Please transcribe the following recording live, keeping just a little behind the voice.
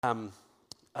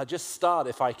I'll just start,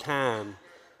 if I can,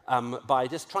 by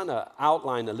just trying to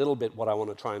outline a little bit what I want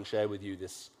to try and share with you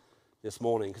this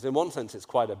morning. Because in one sense, it's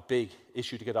quite a big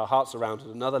issue to get our hearts around. At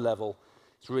another level,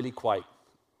 it's really quite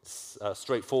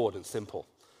straightforward and simple.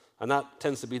 And that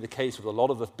tends to be the case with a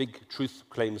lot of the big truth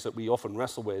claims that we often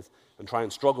wrestle with and try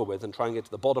and struggle with and try and get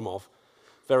to the bottom of.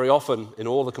 Very often, in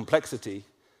all the complexity,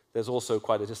 there's also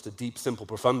quite just a deep, simple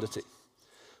profundity.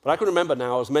 But I can remember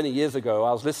now, it was many years ago,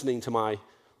 I was listening to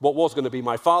what was going to be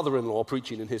my father-in-law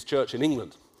preaching in his church in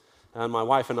England. And my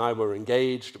wife and I were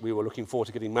engaged. We were looking forward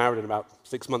to getting married in about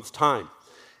 6 months' time.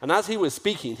 And as he was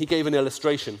speaking, he gave an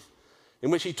illustration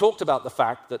in which he talked about the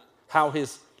fact that how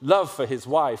his love for his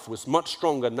wife was much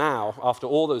stronger now, after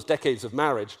all those decades of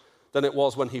marriage, than it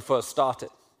was when he first started.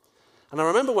 And I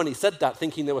remember when he said that,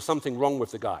 thinking there was something wrong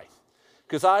with the guy.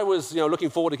 Because I was looking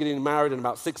forward to getting married in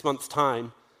about 6 months'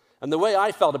 time. And the way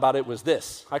I felt about it was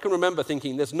this. I can remember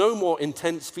thinking, there's no more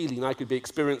intense feeling I could be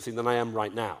experiencing than I am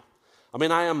right now. I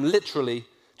mean, I am literally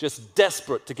just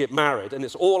desperate to get married, and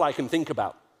it's all I can think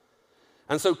about.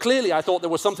 And so clearly I thought there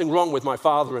was something wrong with my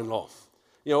father-in-law.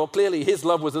 Clearly his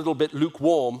love was a little bit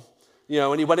lukewarm,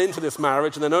 and he went into this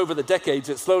marriage, and then over the decades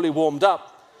it slowly warmed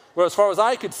up. Where as far as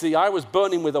I could see, I was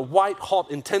burning with a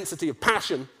white-hot intensity of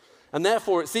passion, and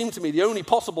therefore it seemed to me the only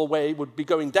possible way would be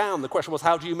going down. The question was,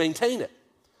 how do you maintain it?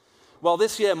 Well,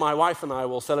 this year, my wife and I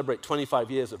will celebrate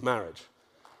 25 years of marriage.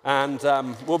 And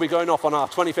we'll be going off on our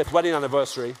 25th wedding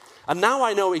anniversary. And now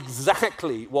I know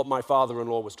exactly what my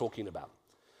father-in-law was talking about.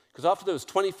 Because after those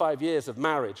 25 years of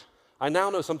marriage, I now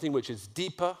know something which is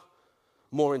deeper,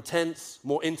 more intense,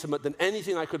 more intimate than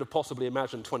anything I could have possibly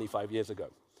imagined 25 years ago.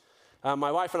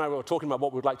 My wife and I were talking about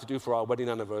what we'd like to do for our wedding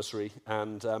anniversary.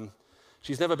 And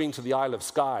she's never been to the Isle of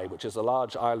Skye, which is a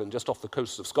large island just off the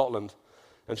coast of Scotland.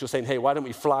 And she was saying, hey, why don't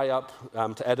we fly up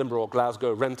to Edinburgh or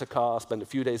Glasgow, rent a car, spend a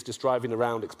few days just driving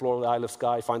around, explore the Isle of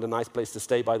Skye, find a nice place to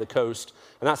stay by the coast.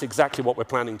 And that's exactly what we're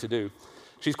planning to do.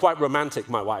 She's quite romantic,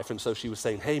 my wife, and so she was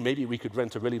saying, hey, maybe we could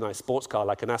rent a really nice sports car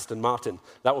like an Aston Martin.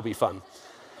 That would be fun.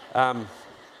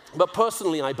 But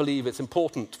personally, I believe it's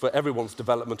important for everyone's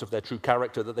development of their true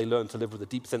character that they learn to live with a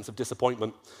deep sense of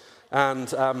disappointment.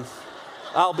 And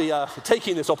I'll be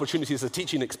taking this opportunity as a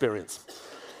teaching experience.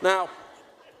 Now,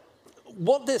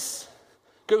 what this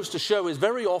goes to show is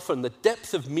very often the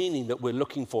depth of meaning that we're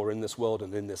looking for in this world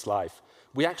and in this life,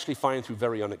 we actually find through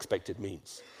very unexpected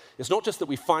means. It's not just that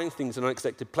we find things in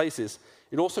unexpected places,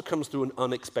 it also comes through an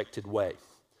unexpected way.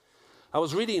 I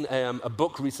was reading a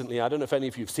book recently, I don't know if any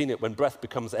of you have seen it, When Breath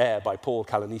Becomes Air by Paul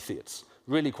Kalanithi. It's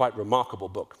really quite remarkable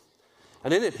book.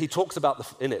 And in it, he talks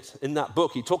about, in that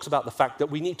book, he talks about the fact that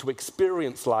we need to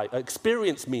experience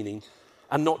meaning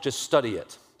and not just study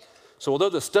it. So although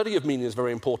the study of meaning is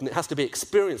very important, it has to be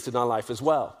experienced in our life as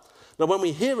well. Now, when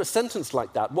we hear a sentence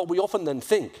like that, what we often then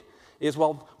think is,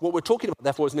 well, what we're talking about,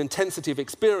 therefore, is an intensity of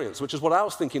experience, which is what I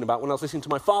was thinking about when I was listening to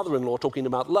my father-in-law talking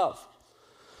about love.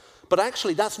 But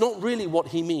actually, that's not really what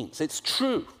he means. It's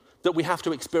true that we have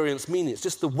to experience meaning. It's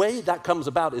just the way that comes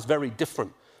about is very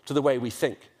different to the way we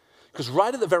think. Because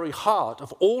right at the very heart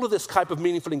of all of this type of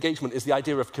meaningful engagement is the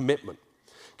idea of commitment.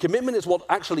 Commitment is what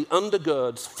actually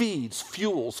undergirds, feeds,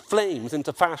 fuels, flames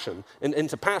into passion, and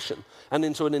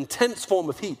into an intense form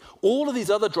of heat. All of these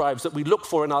other drives that we look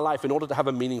for in our life in order to have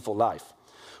a meaningful life.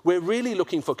 We're really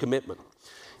looking for commitment.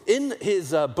 In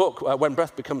his book, When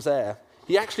Breath Becomes Air,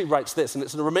 he actually writes this, and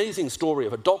it's an amazing story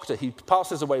of a doctor. He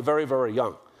passes away very, very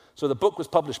young. So the book was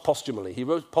published posthumously. He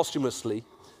wrote posthumously,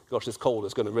 gosh, this cold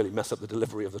is going to really mess up the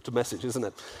delivery of the message, isn't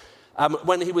it?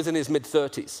 When he was in his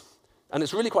mid-30s. And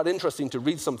it's really quite interesting to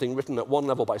read something written at one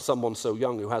level by someone so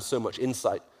young who has so much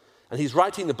insight. And he's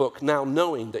writing the book now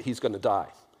knowing that he's going to die.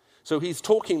 So he's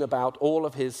talking about all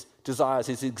of his desires,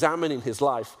 he's examining his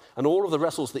life, and all of the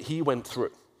wrestles that he went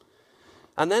through.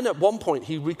 And then at one point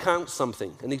he recounts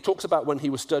something, and he talks about when he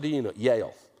was studying at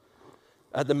Yale,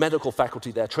 at the medical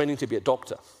faculty there, training to be a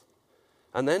doctor.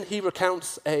 And then he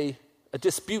recounts a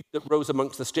dispute that rose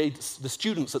amongst the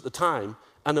students at the time,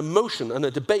 and a motion and a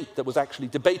debate that was actually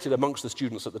debated amongst the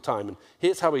students at the time. And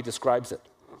here's how he describes it.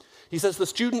 He says, the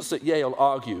students at Yale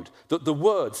argued that the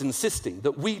words insisting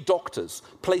that we doctors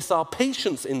place our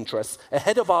patients' interests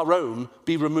ahead of our own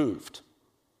be removed.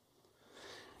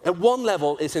 At one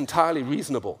level, it's entirely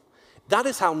reasonable. That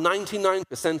is how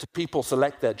 99% of people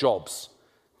select their jobs.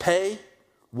 Pay,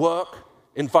 work,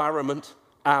 environment,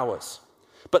 hours.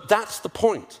 But that's the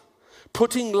point.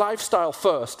 Putting lifestyle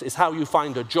first is how you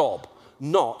find a job,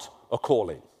 not a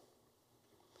calling.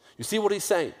 You see what he's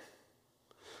saying?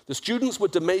 The students were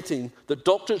debating that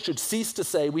doctors should cease to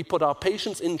say we put our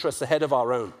patients' interests ahead of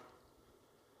our own.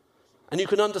 And you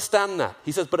can understand that.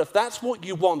 He says, but if that's what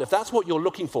you want, if that's what you're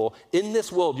looking for, in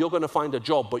this world you're going to find a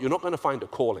job, but you're not going to find a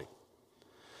calling.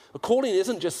 A calling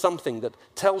isn't just something that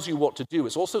tells you what to do.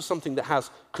 It's also something that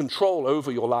has control over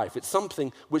your life. It's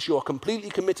something which you're completely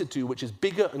committed to, which is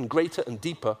bigger and greater and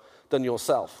deeper than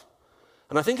yourself.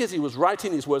 And I think as he was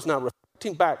writing these words now,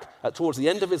 reflecting back towards the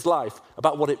end of his life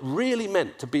about what it really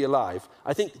meant to be alive,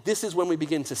 I think this is when we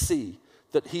begin to see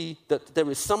that there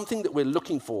is something that we're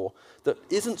looking for that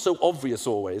isn't so obvious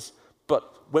always, but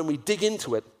when we dig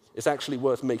into it, it's actually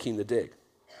worth making the dig.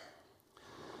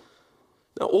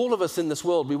 Now, all of us in this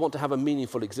world, we want to have a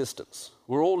meaningful existence.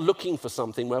 We're all looking for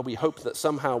something where we hope that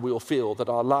somehow we'll feel that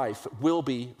our life will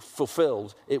be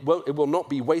fulfilled. It will not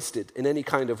be wasted in any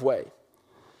kind of way.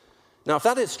 Now, if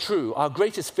that is true, our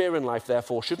greatest fear in life,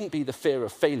 therefore, shouldn't be the fear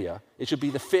of failure. It should be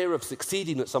the fear of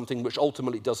succeeding at something which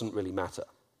ultimately doesn't really matter.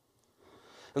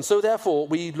 And so, therefore,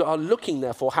 we are looking,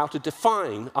 therefore, how to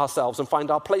define ourselves and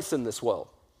find our place in this world.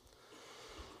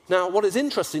 Now, what is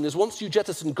interesting is once you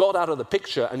jettison God out of the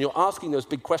picture and you're asking those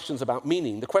big questions about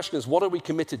meaning, the question is, what are we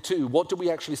committed to? What do we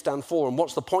actually stand for? And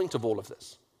what's the point of all of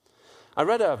this? I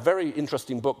read a very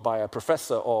interesting book by a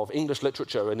professor of English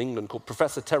literature in England called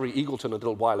Professor Terry Eagleton a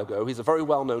little while ago. He's a very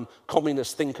well-known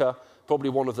communist thinker, probably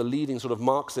one of the leading sort of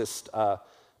Marxist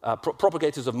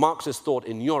propagators of Marxist thought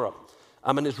in Europe.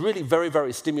 And it's really very,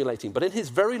 very stimulating. But in his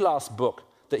very last book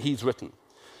that he's written,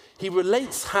 he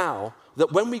relates how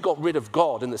that when we got rid of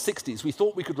God in the 60s, we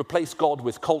thought we could replace God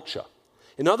with culture.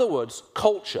 In other words,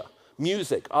 culture,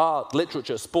 music, art,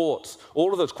 literature, sports,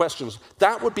 all of those questions,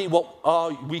 that would be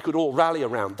what we could all rally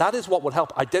around. That is what would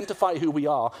help identify who we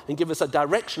are and give us a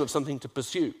direction of something to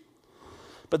pursue.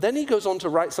 But then he goes on to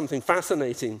write something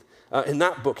fascinating in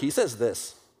that book. He says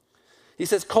this. He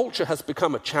says, culture has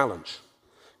become a challenge.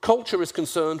 Culture is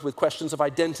concerned with questions of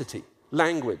identity,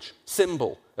 language,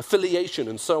 symbol, affiliation,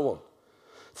 and so on.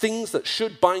 Things that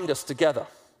should bind us together.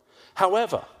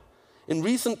 However, in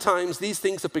recent times, these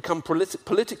things have become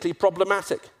politically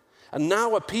problematic, and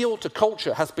now appeal to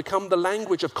culture has become the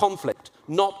language of conflict,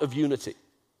 not of unity.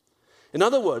 In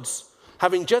other words,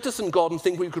 having jettisoned God and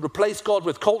think we could replace God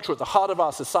with culture at the heart of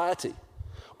our society,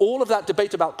 all of that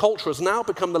debate about culture has now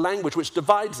become the language which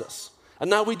divides us. And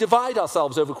now we divide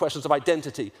ourselves over questions of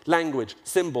identity, language,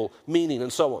 symbol, meaning,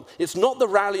 and so on. It's not the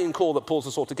rallying call that pulls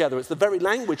us all together. It's the very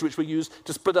language which we use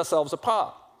to split ourselves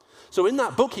apart. So in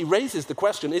that book, he raises the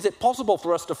question, is it possible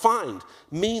for us to find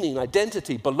meaning,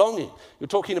 identity, belonging? You're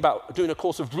talking about doing a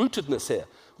course of rootedness here.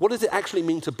 What does it actually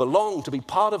mean to belong, to be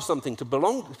part of something, to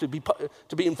belong,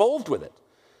 to be involved with it?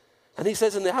 And he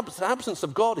says in the absence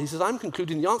of God, he says, I'm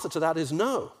concluding the answer to that is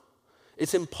no.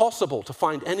 It's impossible to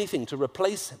find anything to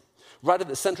replace him, right at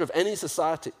the center of any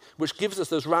society, which gives us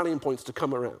those rallying points to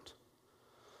come around.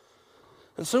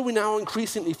 And so we now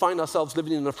increasingly find ourselves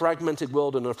living in a fragmented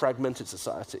world and a fragmented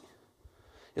society.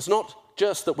 It's not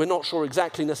just that we're not sure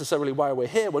exactly necessarily why we're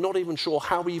here, we're not even sure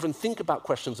how we even think about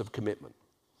questions of commitment.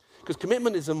 Because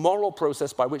commitment is a moral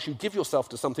process by which you give yourself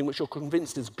to something which you're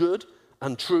convinced is good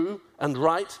and true and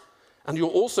right, and you're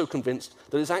also convinced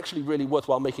that it's actually really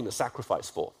worthwhile making a sacrifice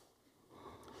for.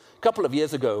 A couple of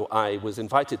years ago, I was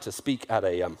invited to speak at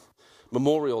a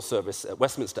memorial service at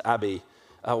Westminster Abbey,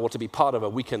 or to be part of a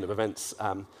weekend of events,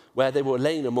 where they were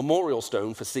laying a memorial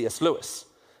stone for C.S. Lewis.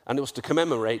 And it was to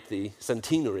commemorate the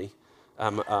centenary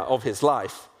of his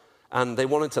life. And they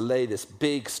wanted to lay this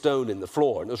big stone in the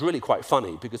floor. And it was really quite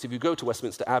funny, because if you go to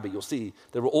Westminster Abbey, you'll see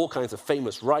there were all kinds of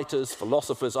famous writers,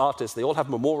 philosophers, artists. They all have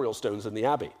memorial stones in the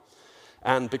Abbey.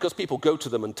 And because people go to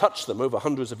them and touch them over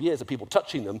hundreds of years of people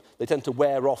touching them, they tend to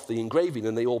wear off the engraving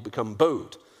and they all become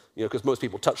bowed. Because most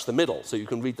people touch the middle, so you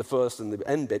can read the first and the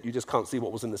end bit, you just can't see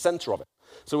what was in the center of it.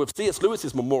 So with C.S.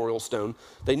 Lewis's memorial stone,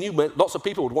 they knew lots of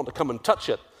people would want to come and touch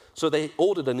it, so they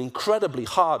ordered an incredibly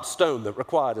hard stone that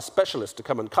required a specialist to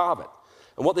come and carve it.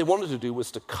 And what they wanted to do was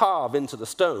to carve into the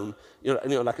stone,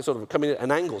 like a sort of coming at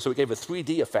an angle, so it gave a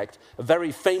 3D effect, a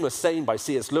very famous saying by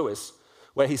C.S. Lewis,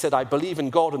 where he said, I believe in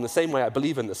God in the same way I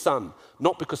believe in the sun,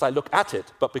 not because I look at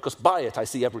it, but because by it I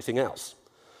see everything else.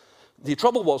 The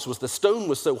trouble was the stone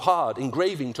was so hard,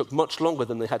 engraving took much longer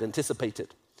than they had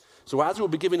anticipated. So as we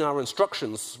were giving our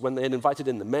instructions, when they had invited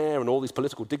in the mayor and all these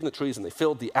political dignitaries and they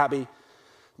filled the abbey,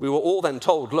 we were all then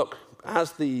told, look,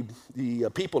 as the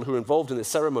people who are involved in this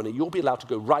ceremony, you'll be allowed to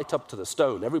go right up to the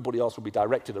stone. Everybody else will be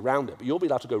directed around it, but you'll be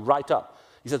allowed to go right up.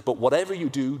 He says, but whatever you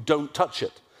do, don't touch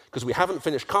it, because we haven't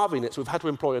finished carving it, so we've had to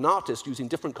employ an artist using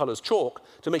different colors chalk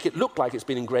to make it look like it's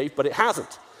been engraved, but it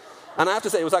hasn't. And I have to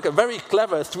say, it was like a very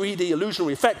clever 3D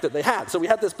illusionary effect that they had. So we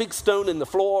had this big stone in the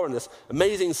floor and this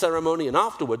amazing ceremony, and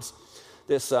afterwards,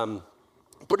 this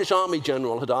British Army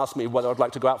general had asked me whether I'd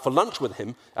like to go out for lunch with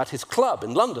him at his club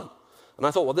in London. And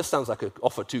I thought, well, this sounds like an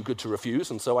offer too good to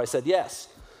refuse, and so I said yes.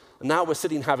 And now we're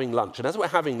sitting having lunch, and as we're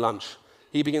having lunch,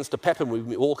 he begins to pepper me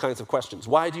with all kinds of questions.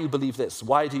 Why do you believe this?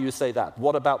 Why do you say that?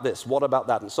 What about this? What about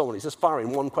that? And so on. He's just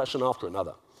firing one question after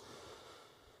another.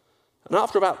 And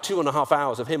after about 2.5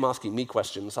 hours of him asking me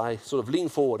questions, I sort of lean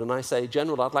forward and I say,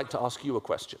 General, I'd like to ask you a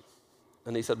question.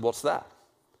 And he said, what's that?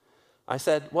 I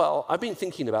said, well, I've been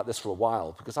thinking about this for a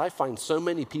while because I find so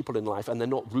many people in life and they're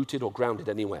not rooted or grounded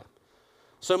anywhere.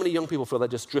 So many young people feel they're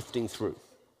just drifting through.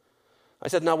 I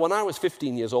said, now, when I was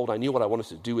 15 years old, I knew what I wanted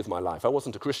to do with my life. I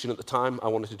wasn't a Christian at the time. I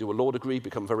wanted to do a law degree,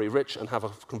 become very rich, and have a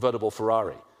convertible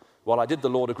Ferrari. While I did the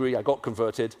law degree, I got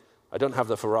converted. I don't have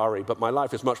the Ferrari, but my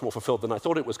life is much more fulfilled than I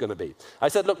thought it was going to be. I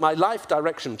said, look, my life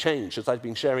direction changed, as I've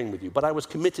been sharing with you, but I was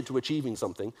committed to achieving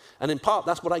something, and in part,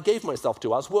 that's what I gave myself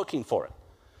to. I was working for it.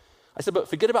 I said, but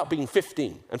forget about being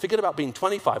 15, and forget about being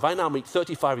 25. I now meet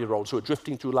 35-year-olds who are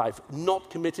drifting through life, not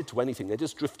committed to anything. They're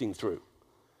just drifting through.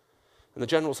 And the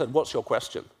general said, what's your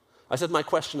question? I said, my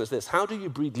question is this: how do you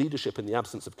breed leadership in the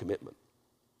absence of commitment?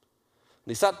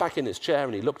 And he sat back in his chair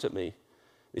and he looked at me.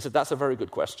 He said, that's a very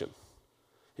good question.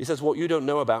 He says, what you don't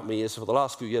know about me is for the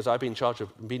last few years, I've been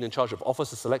in charge of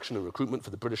officer selection and recruitment for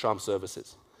the British Armed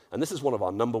Services. And this is one of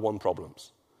our number one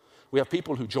problems. We have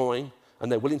people who join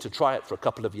and they're willing to try it for a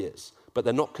couple of years, but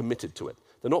they're not committed to it.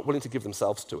 They're not willing to give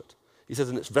themselves to it. He says,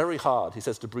 and it's very hard, he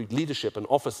says, to breed leadership and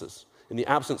officers in the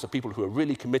absence of people who are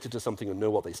really committed to something and know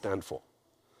what they stand for.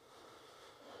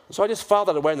 So I just filed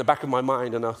that away in the back of my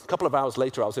mind, and a couple of hours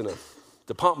later I was in a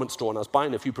department store and I was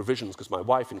buying a few provisions because my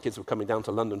wife and kids were coming down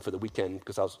to London for the weekend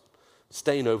because I was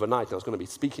staying overnight and I was going to be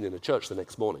speaking in a church the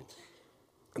next morning.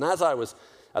 And as I was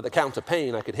at the counter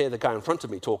paying, I could hear the guy in front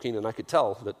of me talking and I could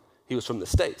tell that he was from the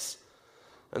States.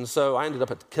 And so I ended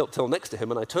up at the till next to him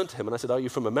and I turned to him and I said, are you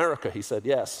from America? He said,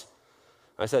 yes.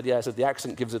 I said, yeah. I said, the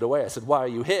accent gives it away. I said, why are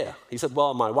you here? He said,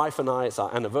 well, my wife and I, it's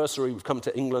our anniversary. We've come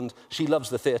to England. She loves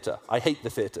the theater. I hate the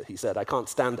theater, he said. I can't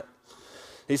stand it.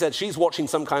 He said, she's watching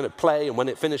some kind of play, and when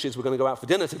it finishes, we're going to go out for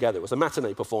dinner together. It was a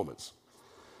matinee performance.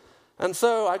 And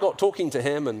so I got talking to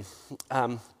him,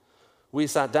 and we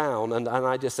sat down, and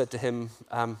I just said to him,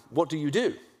 what do you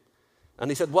do?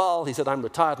 And he said, well, I'm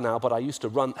retired now, but I used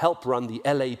to help run the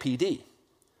LAPD.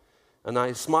 And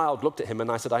I smiled, looked at him,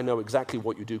 and I said, I know exactly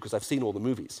what you do because I've seen all the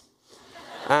movies.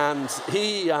 And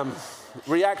he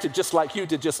reacted just like you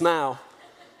did just now.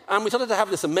 And we started to have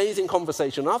this amazing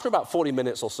conversation. After about 40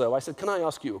 minutes or so, I said, can I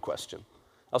ask you a question?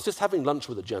 I was just having lunch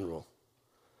with a general.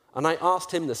 And I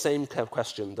asked him the same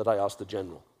question that I asked the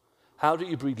general. How do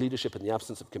you breed leadership in the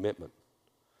absence of commitment?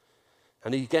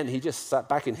 And he just sat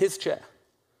back in his chair.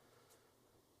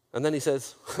 And then he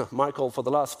says, Michael, for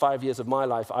the last 5 years of my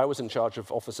life, I was in charge of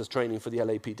officers training for the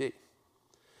LAPD.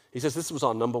 He says, this was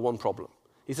our number one problem.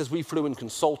 He says, we flew in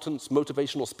consultants,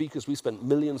 motivational speakers. We spent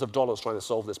millions of dollars trying to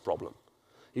solve this problem.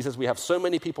 He says, we have so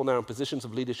many people now in positions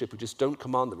of leadership who just don't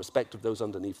command the respect of those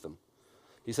underneath them.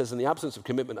 He says, in the absence of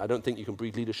commitment, I don't think you can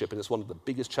breed leadership, and it's one of the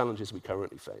biggest challenges we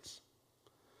currently face.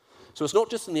 So it's not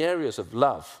just in the areas of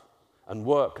love and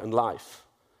work and life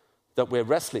that we're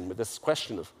wrestling with this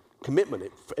question of commitment.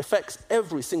 It affects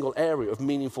every single area of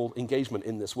meaningful engagement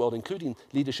in this world, including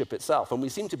leadership itself. And we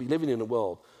seem to be living in a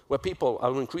world where people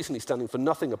are increasingly standing for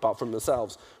nothing apart from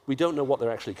themselves. We don't know what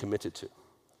they're actually committed to.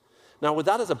 Now, with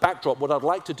that as a backdrop, what I'd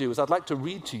like to do is I'd like to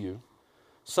read to you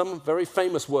some very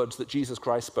famous words that Jesus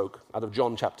Christ spoke out of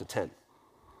John chapter 10.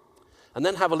 And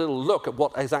then have a little look at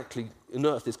what exactly on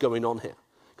earth is going on here.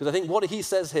 Because I think what he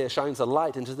says here shines a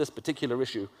light into this particular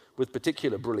issue with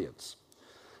particular brilliance.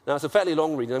 Now, it's a fairly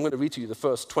long reading. I'm going to read to you the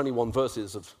first 21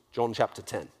 verses of John chapter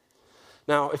 10.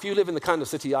 Now, if you live in the kind of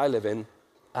city I live in,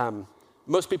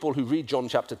 most people who read John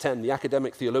chapter 10, the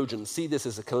academic theologians, see this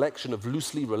as a collection of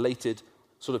loosely related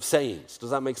sort of sayings. Does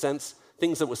that make sense?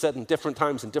 Things that were said in different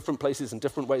times, in different places, in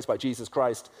different ways by Jesus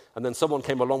Christ, and then someone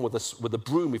came along with a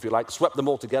broom, if you like, swept them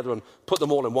all together and put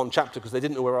them all in one chapter because they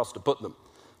didn't know where else to put them.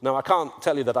 Now, I can't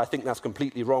tell you that I think that's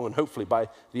completely wrong, and hopefully by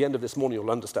the end of this morning you'll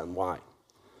understand why.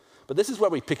 But this is where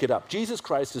we pick it up. Jesus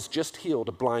Christ has just healed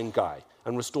a blind guy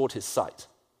and restored his sight.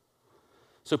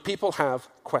 So people have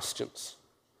questions.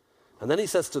 And then he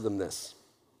says to them this.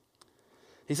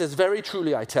 He says, very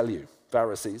truly I tell you,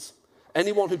 Pharisees,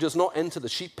 anyone who does not enter the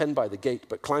sheep pen by the gate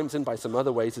but climbs in by some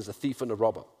other ways is a thief and a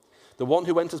robber. The one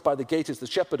who enters by the gate is the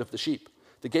shepherd of the sheep.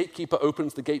 The gatekeeper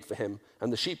opens the gate for him,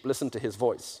 and the sheep listen to his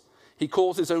voice. He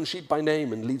calls his own sheep by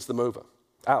name and leads them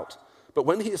out. But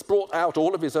when he has brought out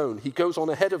all of his own, he goes on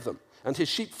ahead of them, and his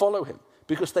sheep follow him,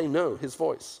 because they know his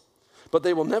voice. But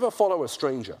they will never follow a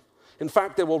stranger. In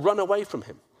fact, they will run away from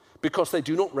him, because they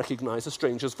do not recognize a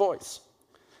stranger's voice.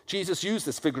 Jesus used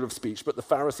this figure of speech, but the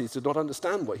Pharisees did not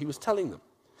understand what he was telling them.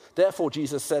 Therefore,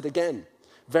 Jesus said again,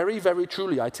 "Very, very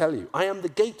truly, I tell you, I am the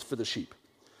gate for the sheep.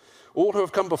 All who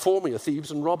have come before me are thieves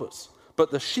and robbers,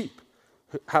 but the sheep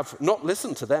have not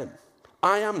listened to them.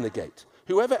 I am the gate.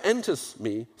 Whoever enters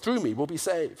me through me will be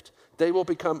saved. They will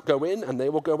go in and they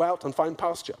will go out and find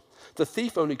pasture. The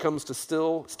thief only comes to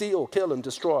steal, kill, and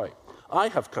destroy. I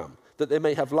have come that they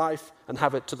may have life and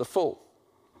have it to the full.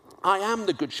 I am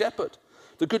the good shepherd.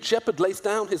 The good shepherd lays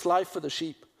down his life for the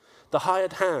sheep. The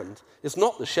hired hand is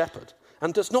not the shepherd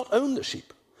and does not own the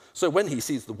sheep. So when he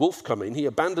sees the wolf coming, he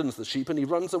abandons the sheep and he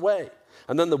runs away.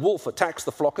 And then the wolf attacks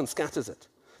the flock and scatters it.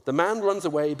 The man runs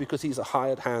away because he's a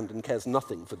hired hand and cares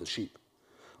nothing for the sheep.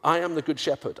 I am the good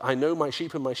shepherd. I know my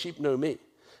sheep and my sheep know me.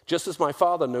 Just as my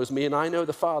Father knows me and I know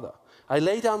the Father. I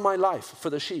lay down my life for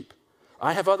the sheep.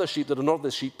 I have other sheep that are not of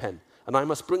this sheep pen, and I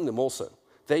must bring them also.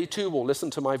 They too will listen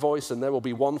to my voice, and there will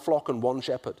be one flock and one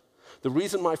shepherd. The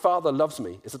reason my Father loves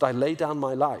me is that I lay down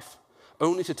my life,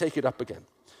 only to take it up again.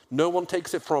 No one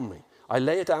takes it from me. I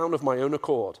lay it down of my own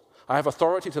accord. I have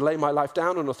authority to lay my life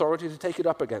down and authority to take it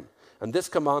up again. And this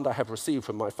command I have received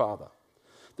from my Father."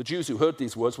 The Jews who heard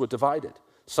these words were divided.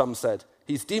 Some said,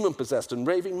 "He's demon-possessed and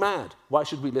raving mad. Why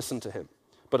should we listen to him?"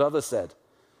 But others said,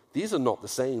 "These are not the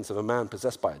sayings of a man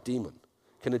possessed by a demon.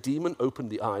 Can a demon open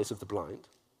the eyes of the blind?"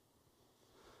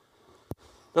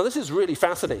 Now, this is really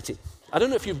fascinating. I don't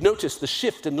know if you've noticed the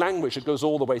shift in language that goes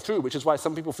all the way through, which is why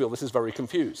some people feel this is very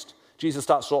confused. Jesus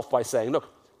starts off by saying, look,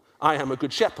 I am a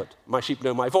good shepherd. My sheep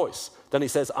know my voice. Then he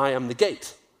says, I am the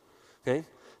gate. Okay?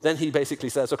 Then he basically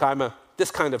says, look, I'm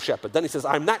this kind of shepherd. Then he says,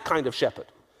 I'm that kind of shepherd.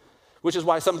 Which is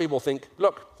why some people think,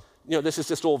 look, this is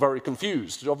just all very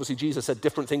confused. Obviously, Jesus said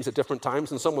different things at different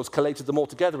times, and someone's collated them all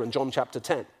together in John chapter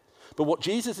 10. But what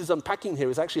Jesus is unpacking here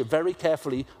is actually a very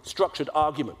carefully structured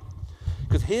argument.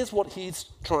 Because here's what he's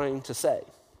trying to say.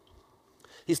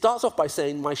 He starts off by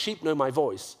saying, my sheep know my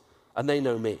voice, and they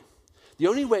know me. The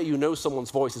only way you know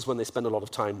someone's voice is when they spend a lot of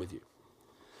time with you.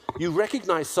 You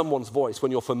recognize someone's voice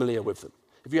when you're familiar with them.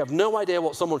 If you have no idea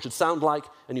what someone should sound like,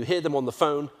 and you hear them on the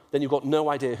phone, then you've got no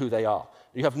idea who they are.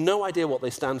 You have no idea what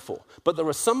they stand for. But there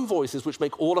are some voices which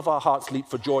make all of our hearts leap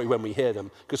for joy when we hear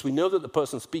them, because we know that the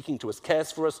person speaking to us cares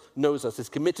for us, knows us, is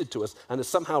committed to us, and has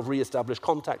somehow re-established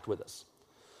contact with us.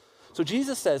 So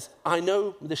Jesus says, I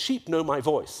know, the sheep know my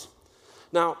voice.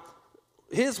 Now,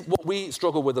 here's what we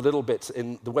struggle with a little bit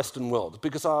in the Western world,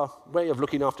 because our way of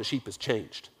looking after sheep has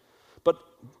changed. But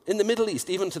in the Middle East,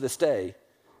 even to this day,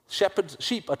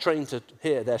 sheep are trained to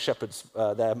hear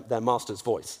their master's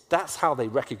voice. That's how they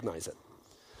recognize it.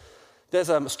 There's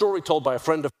a story told by a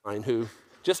friend of mine who,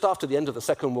 just after the end of the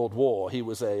Second World War, there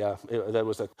was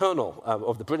a colonel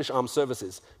of the British Armed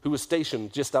Services who was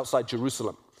stationed just outside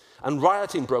Jerusalem. And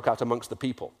rioting broke out amongst the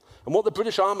people. And what the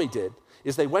British Army did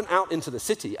is they went out into the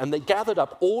city and they gathered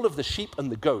up all of the sheep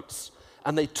and the goats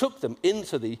and they took them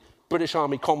into the British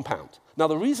Army compound. Now,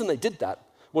 the reason they did that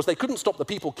was they couldn't stop the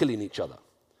people killing each other.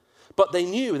 But they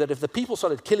knew that if the people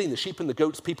started killing the sheep and the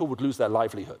goats, people would lose their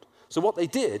livelihood. So what they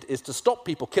did is to stop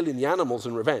people killing the animals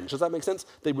in revenge. Does that make sense?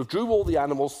 They withdrew all the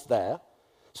animals there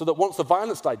so that once the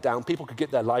violence died down, people could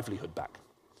get their livelihood back.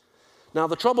 Now,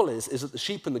 the trouble is that the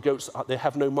sheep and the goats, they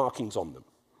have no markings on them.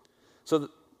 So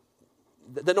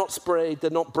they're not sprayed, they're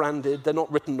not branded, they're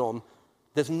not written on.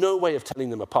 There's no way of telling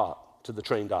them apart to the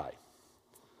trained eye.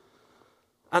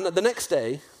 And the next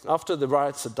day, after the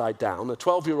riots had died down, a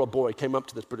 12-year-old boy came up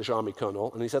to this British Army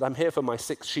colonel and he said, I'm here for my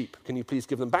 6 sheep. Can you please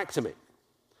give them back to me?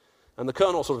 And the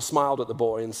colonel sort of smiled at the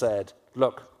boy and said,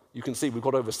 look, you can see we've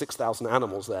got over 6,000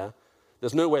 animals there.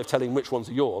 There's no way of telling which ones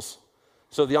are yours.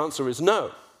 So the answer is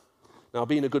no. Now,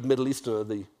 being a good Middle Easterner,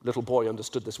 the little boy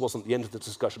understood this wasn't the end of the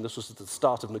discussion. This was the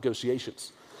start of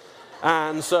negotiations.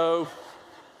 And so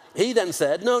he then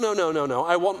said, no,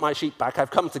 I want my sheep back. I've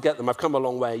come to get them. I've come a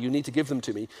long way. You need to give them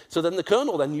to me. So then the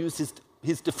colonel then used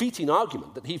his defeating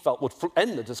argument that he felt would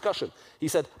end the discussion. He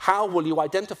said, how will you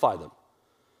identify them?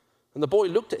 And the boy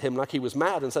looked at him like he was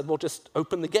mad and said, well, just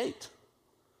open the gate.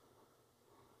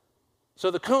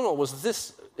 So the colonel was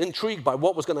this intrigued by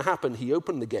what was going to happen. He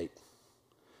opened the gate.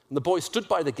 And the boy stood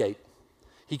by the gate.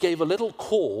 He gave a little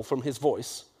call from his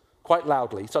voice, quite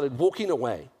loudly, started walking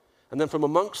away. And then from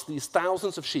amongst these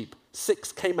thousands of sheep,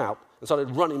 6 came out and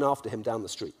started running after him down the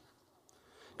street.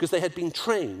 Because they had been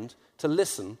trained to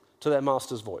listen to their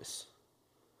master's voice.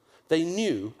 They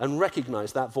knew and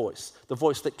recognized that voice, the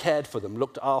voice that cared for them,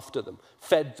 looked after them,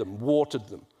 fed them, watered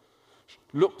them,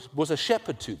 was a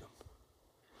shepherd to them.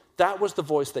 That was the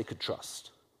voice they could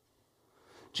trust.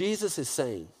 Jesus is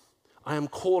saying, I am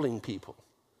calling people,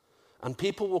 and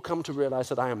people will come to realize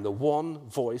that I am the one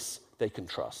voice they can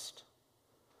trust.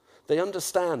 They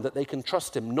understand that they can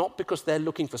trust him, not because they're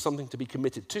looking for something to be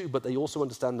committed to, but they also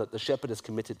understand that the shepherd is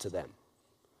committed to them.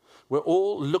 We're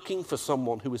all looking for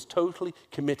someone who is totally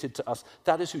committed to us.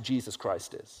 That is who Jesus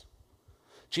Christ is.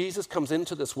 Jesus comes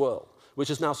into this world, which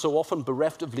is now so often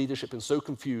bereft of leadership and so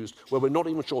confused, where we're not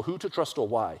even sure who to trust or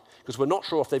why, because we're not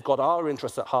sure if they've got our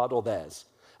interests at heart or theirs.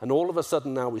 And all of a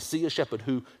sudden now we see a shepherd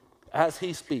who, as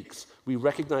he speaks, we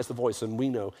recognize the voice and we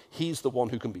know he's the one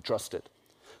who can be trusted.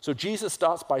 So Jesus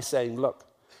starts by saying, look,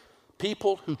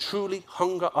 people who truly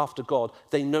hunger after God,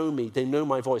 they know me, they know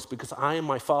my voice, because I and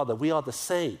my Father, we are the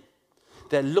same.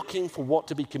 They're looking for what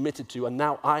to be committed to, and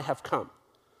now I have come.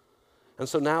 And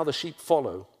so now the sheep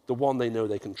follow the one they know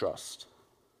they can trust.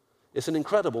 It's an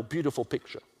incredible, beautiful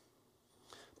picture.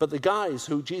 But the guys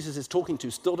who Jesus is talking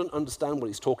to still don't understand what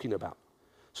he's talking about.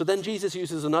 So then Jesus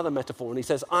uses another metaphor, and he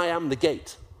says, I am the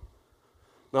gate.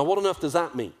 Now, what on earth does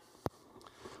that mean?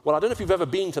 Well, I don't know if you've ever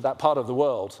been to that part of the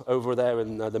world over there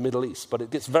in the Middle East, but it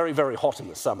gets very, very hot in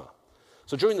the summer.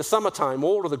 So during the summertime,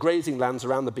 all of the grazing lands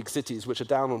around the big cities, which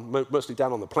are mostly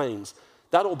down on the plains,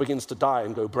 that all begins to die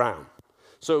and go brown.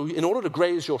 So in order to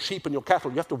graze your sheep and your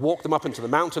cattle, you have to walk them up into the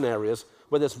mountain areas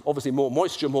where there's obviously more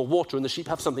moisture, more water, and the sheep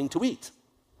have something to eat.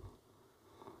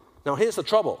 Now, here's the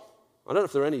trouble. I don't know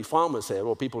if there are any farmers here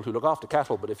or people who look after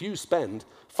cattle, but if you spend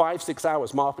 5-6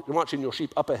 hours marching your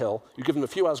sheep up a hill, you give them a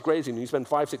few hours grazing, and you spend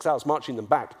 5-6 hours marching them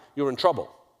back, you're in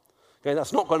trouble. Okay,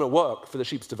 that's not going to work for the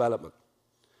sheep's development.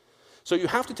 So you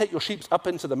have to take your sheep up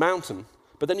into the mountain,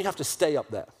 but then you have to stay up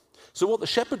there. So what the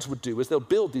shepherds would do is they'll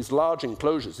build these large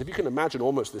enclosures. If you can imagine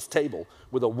almost this table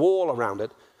with a wall around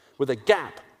it, with a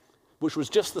gap, which was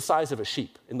just the size of a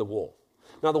sheep in the wall.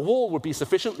 Now the wall would be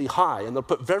sufficiently high, and they'll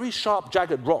put very sharp,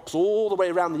 jagged rocks all the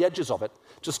way around the edges of it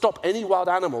to stop any wild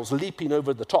animals leaping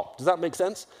over the top. Does that make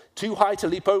sense? Too high to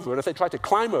leap over, and if they try to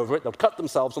climb over it, they'll cut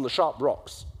themselves on the sharp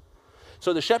rocks.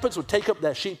 So the shepherds would take up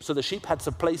their sheep so the sheep had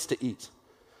some place to eat,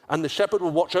 and the shepherd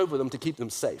would watch over them to keep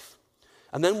them safe.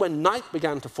 And then when night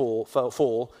began to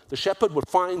fall, the shepherd would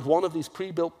find one of these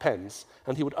pre-built pens,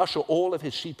 and he would usher all of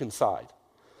his sheep inside.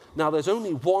 Now, there's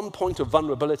only one point of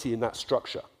vulnerability in that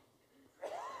structure.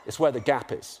 It's where the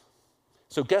gap is.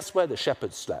 So guess where the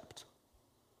shepherd slept?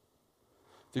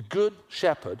 The good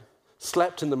shepherd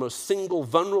slept in the most single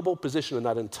vulnerable position in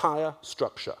that entire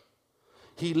structure.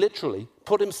 He literally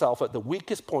put himself at the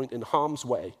weakest point in harm's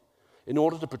way in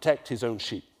order to protect his own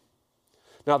sheep.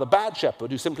 Now, the bad shepherd,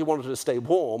 who simply wanted to stay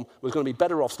warm, was going to be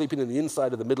better off sleeping in the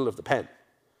inside of the middle of the pen.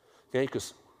 Okay,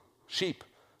 because sheep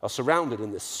are surrounded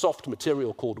in this soft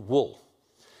material called wool.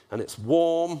 And it's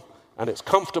warm, and it's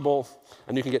comfortable,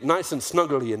 and you can get nice and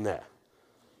snuggly in there.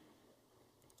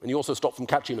 And you also stop from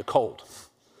catching a cold.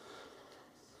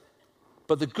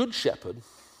 But the good shepherd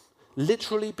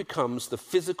literally becomes the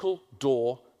physical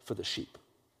door for the sheep.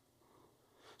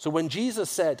 So when Jesus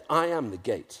said, I am the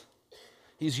gate,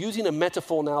 he's using a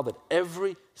metaphor now that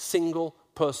every single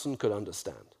person could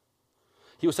understand.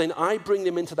 He was saying, I bring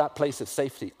them into that place of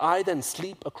safety. I then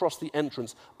sleep across the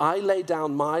entrance. I lay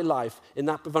down my life in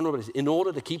that vulnerability in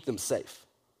order to keep them safe.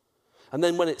 And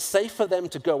then when it's safe for them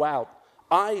to go out,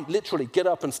 I literally get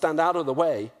up and stand out of the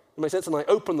way, it makes sense, and I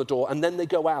open the door, and then they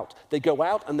go out. They go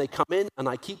out and they come in, and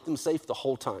I keep them safe the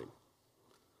whole time.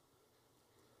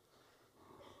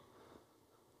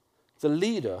 The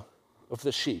leader of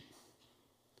the sheep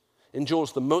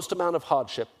endures the most amount of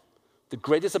hardship, the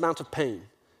greatest amount of pain,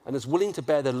 and is willing to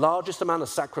bear the largest amount of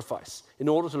sacrifice in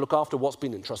order to look after what's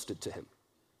been entrusted to him.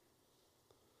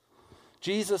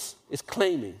 Jesus is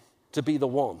claiming to be the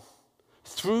one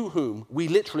through whom we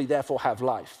literally therefore have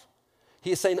life.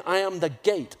 He is saying, I am the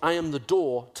gate, I am the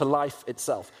door to life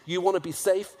itself. You want to be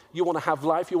safe, you want to have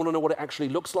life, you want to know what it actually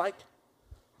looks like?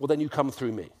 Well, then you come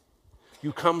through me.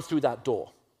 You come through that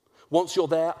door. Once you're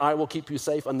there, I will keep you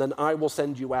safe, and then I will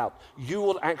send you out. You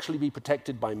will actually be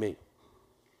protected by me.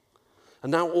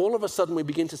 And now all of a sudden we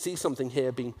begin to see something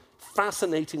here being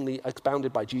fascinatingly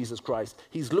expounded by Jesus Christ.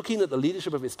 He's looking at the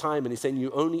leadership of his time, and he's saying,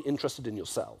 you're only interested in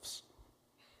yourselves.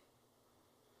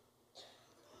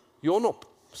 You're not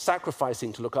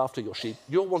sacrificing to look after your sheep.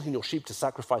 You're wanting your sheep to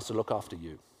sacrifice to look after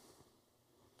you.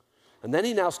 And then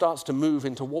he now starts to move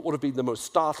into what would have been the most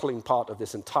startling part of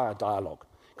this entire dialogue.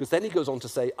 Because then he goes on to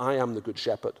say, I am the good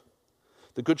shepherd.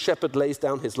 The good shepherd lays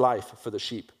down his life for the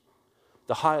sheep.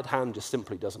 The hired hand just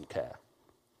simply doesn't care.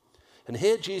 And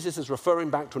here Jesus is referring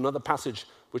back to another passage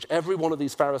which every one of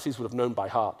these Pharisees would have known by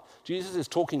heart. Jesus is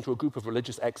talking to a group of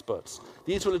religious experts.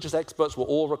 These religious experts were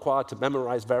all required to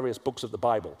memorize various books of the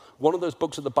Bible. One of those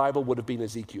books of the Bible would have been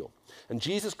Ezekiel. And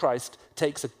Jesus Christ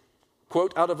takes a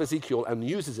quote out of Ezekiel and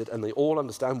uses it, and they all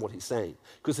understand what he's saying.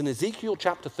 Because in Ezekiel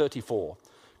chapter 34,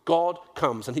 God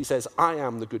comes and he says, I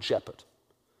am the good shepherd.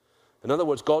 In other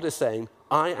words, God is saying,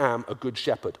 I am a good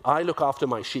shepherd. I look after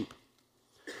my sheep.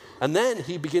 And then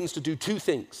he begins to do two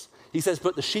things. He says,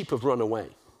 but the sheep have run away.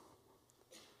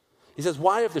 He says,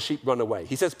 why have the sheep run away?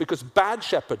 He says, because bad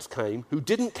shepherds came who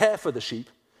didn't care for the sheep.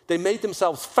 They made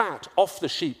themselves fat off the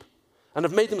sheep and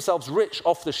have made themselves rich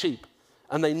off the sheep.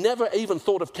 And they never even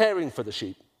thought of caring for the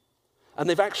sheep. And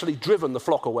they've actually driven the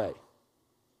flock away.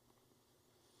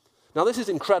 Now, this is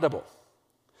incredible.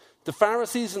 The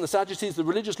Pharisees and the Sadducees, the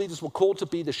religious leaders, were called to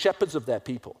be the shepherds of their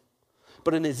people.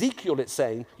 But in Ezekiel, it's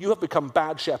saying, you have become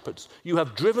bad shepherds. You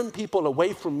have driven people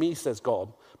away from me, says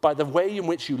God, by the way in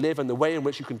which you live and the way in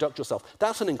which you conduct yourself.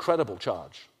 That's an incredible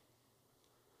charge.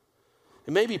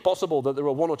 It may be possible that there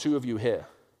are one or two of you here,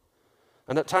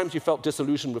 and at times you felt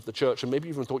disillusioned with the church, and maybe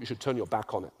even thought you should turn your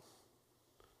back on it.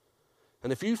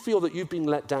 And if you feel that you've been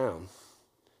let down,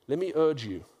 let me urge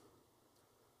you,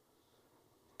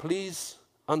 please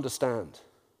understand,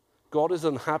 God is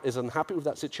unhappy with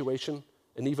that situation,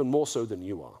 and even more so than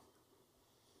you are.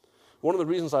 One of the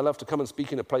reasons I love to come and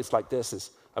speak in a place like this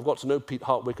is I've got to know Pete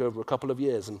Hartwick over a couple of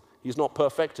years, and he's not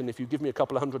perfect, and if you give me a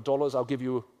couple of $100, I'll give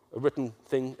you a written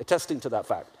thing attesting to that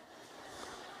fact.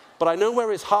 But I know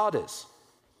where his heart is.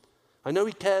 I know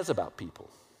he cares about people.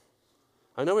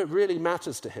 I know it really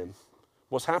matters to him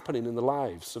what's happening in the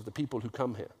lives of the people who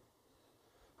come here.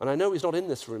 And I know he's not in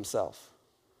this for himself.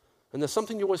 And there's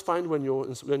something you always find when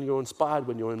you're inspired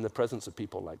when you're in the presence of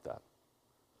people like that.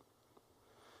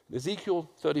 In Ezekiel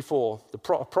 34,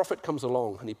 a prophet comes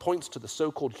along and he points to the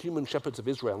so-called human shepherds of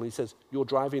Israel and he says, you're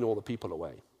driving all the people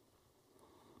away.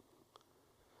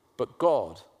 But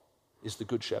God is the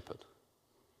good shepherd.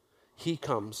 He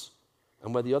comes,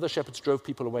 and where the other shepherds drove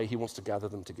people away, he wants to gather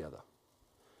them together.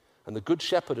 And the good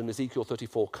shepherd in Ezekiel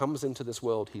 34 comes into this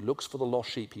world. He looks for the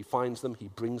lost sheep. He finds them. He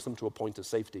brings them to a point of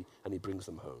safety, and he brings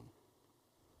them home.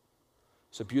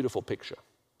 It's a beautiful picture.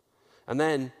 And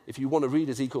then, if you want to read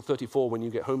Ezekiel 34 when you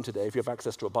get home today, if you have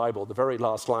access to a Bible, the very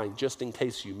last line, just in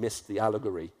case you missed the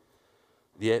allegory,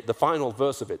 the final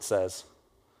verse of it says,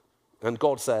 and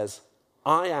God says,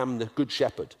 I am the good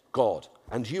shepherd, God,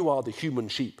 and you are the human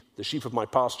sheep, the sheep of my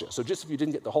pasture. So just if you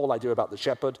didn't get the whole idea about the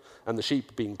shepherd and the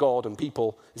sheep being God and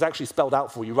people, it's actually spelled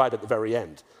out for you right at the very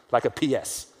end, like a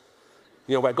PS.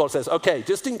 You know, where God says, okay,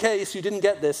 just in case you didn't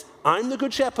get this, I'm the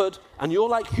good shepherd and you're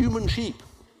like human sheep.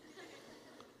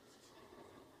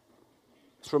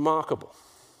 It's remarkable.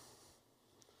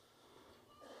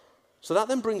 So that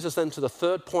then brings us then to the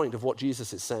third point of what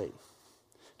Jesus is saying.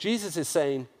 Jesus is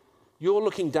saying, you're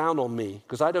looking down on me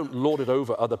because I don't lord it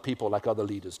over other people like other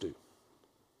leaders do.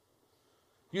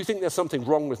 You think there's something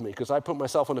wrong with me because I put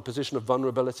myself in a position of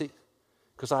vulnerability,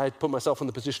 because I put myself in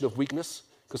the position of weakness,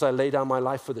 because I lay down my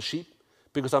life for the sheep,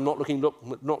 because I'm not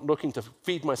looking to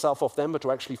feed myself off them, but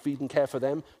to actually feed and care for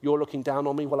them. You're looking down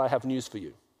on me. Well, I have news for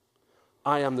you.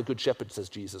 I am the good shepherd, says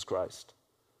Jesus Christ.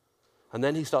 And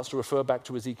then he starts to refer back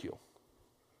to Ezekiel.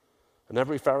 And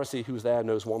every Pharisee who's there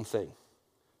knows one thing.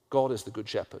 God is the good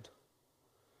shepherd.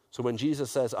 So when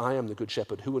Jesus says, I am the good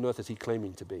shepherd, who on earth is he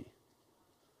claiming to be?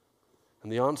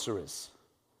 And the answer is,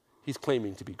 he's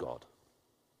claiming to be God.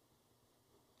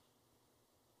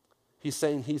 He's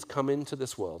saying he's come into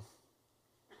this world,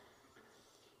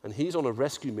 and he's on a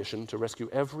rescue mission to rescue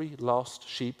every lost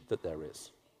sheep that there is.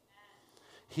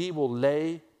 He will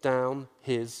lay down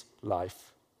his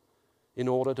life in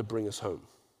order to bring us home.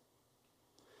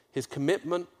 His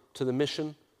commitment to the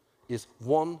mission is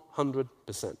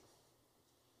 100%.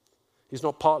 He's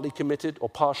not partly committed or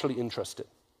partially interested.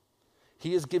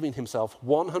 He is giving himself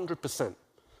 100%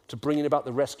 to bringing about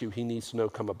the rescue he needs to know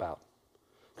come about.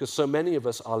 Because so many of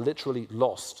us are literally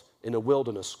lost in a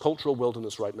wilderness, cultural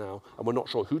wilderness right now, and we're not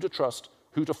sure who to trust,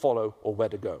 who to follow, or where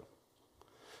to go.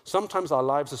 Sometimes our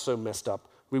lives are so messed up,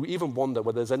 we even wonder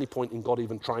whether there's any point in God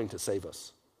even trying to save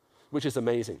us, which is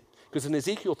amazing. Because in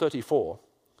Ezekiel 34,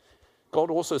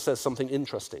 God also says something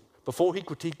interesting. Before he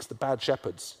critiques the bad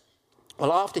shepherds,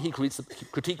 well, after he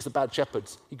critiques the bad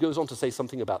shepherds, he goes on to say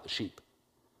something about the sheep.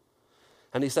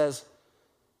 And he says,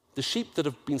 the sheep that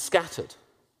have been scattered,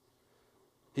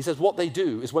 he says what they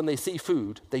do is when they see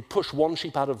food, they push one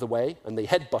sheep out of the way and they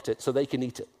headbutt it so they can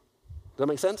eat it. Does that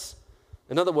make sense?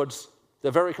 In other words,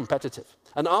 they're very competitive.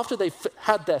 And after they've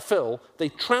had their fill, they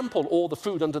trample all the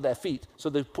food under their feet so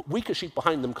the weaker sheep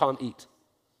behind them can't eat.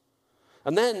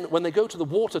 And then when they go to the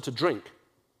water to drink,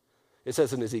 it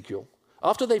says in Ezekiel,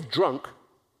 after they've drunk,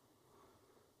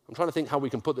 I'm trying to think how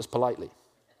we can put this politely.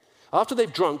 After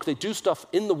they've drunk, they do stuff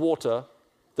in the water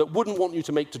that wouldn't want you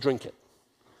to make to drink it.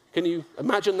 Can you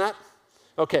imagine that?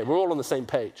 Okay, we're all on the same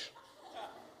page.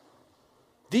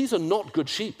 These are not good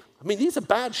sheep. I mean, these are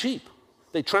bad sheep.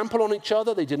 They trample on each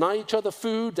other, they deny each other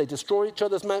food, they destroy each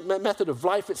other's method of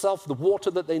life itself, the water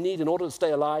that they need in order to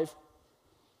stay alive.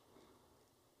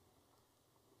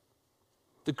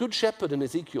 The good shepherd in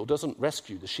Ezekiel doesn't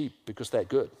rescue the sheep because they're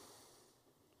good.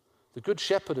 The good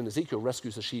shepherd in Ezekiel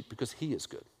rescues the sheep because he is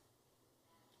good.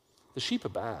 The sheep are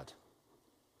bad.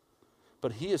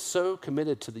 But he is so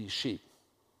committed to these sheep,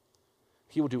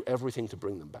 he will do everything to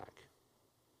bring them back.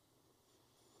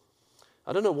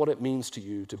 I don't know what it means to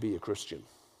you to be a Christian,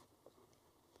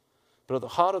 but at the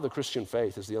heart of the Christian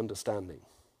faith is the understanding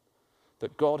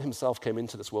that God himself came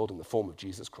into this world in the form of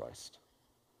Jesus Christ,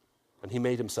 and he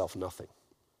made himself nothing.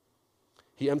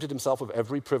 He emptied himself of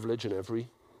every privilege and every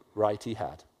right he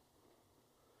had,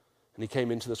 and he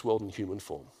came into this world in human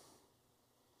form,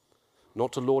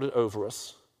 not to lord it over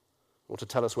us or to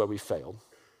tell us where we failed,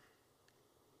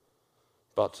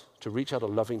 but to reach out a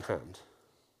loving hand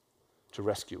to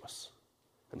rescue us.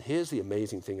 And here's the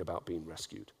amazing thing about being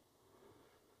rescued.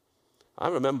 I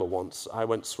remember once I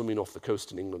went swimming off the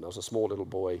coast in England. I was a small little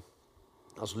boy.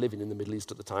 I was living in the Middle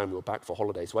East at the time. We were back for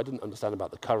holiday, so I didn't understand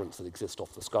about the currents that exist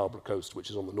off the Scarborough coast, which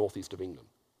is on the northeast of England.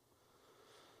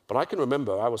 But I can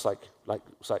remember I was like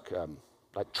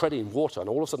treading water, and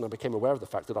all of a sudden I became aware of the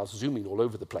fact that I was zooming all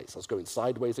over the place. I was going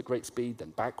sideways at great speed, then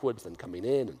backwards, then coming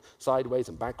in, and sideways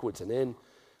and backwards and in.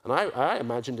 And I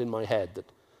imagined in my head that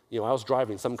I was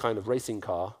driving some kind of racing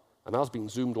car, and I was being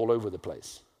zoomed all over the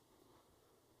place.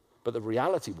 But the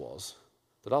reality was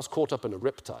that I was caught up in a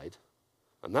riptide,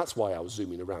 and that's why I was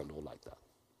zooming around all like that.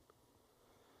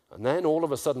 And then all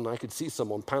of a sudden, I could see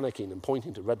someone panicking and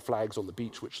pointing to red flags on the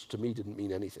beach, which to me didn't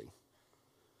mean anything.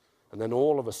 And then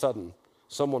all of a sudden,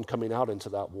 someone coming out into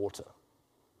that water.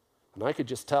 And I could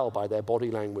just tell by their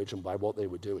body language and by what they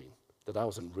were doing that I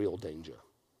was in real danger.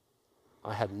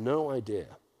 I had no idea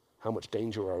how much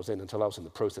danger I was in until I was in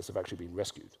the process of actually being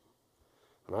rescued.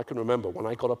 And I can remember when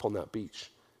I got up on that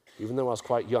beach, even though I was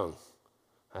quite young,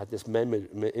 I had this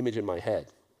image in my head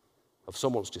of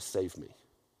someone's just saved me.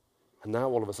 And now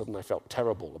all of a sudden I felt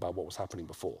terrible about what was happening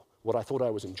before. What I thought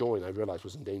I was enjoying, I realized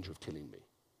was in danger of killing me.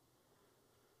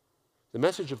 The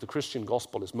message of the Christian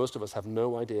gospel is most of us have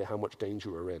no idea how much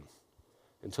danger we're in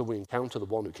until we encounter the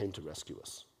one who came to rescue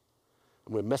us.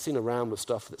 And we're messing around with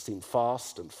stuff that seemed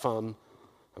fast and fun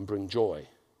and bring joy,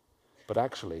 but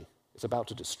actually it's about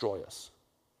to destroy us.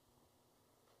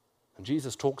 And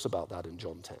Jesus talks about that in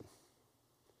John 10.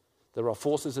 There are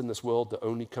forces in this world that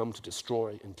only come to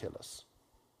destroy and kill us.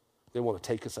 They want to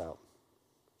take us out.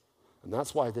 And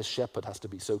that's why this shepherd has to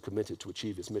be so committed to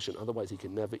achieve his mission, otherwise he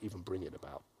can never even bring it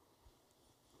about.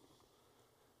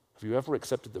 Have you ever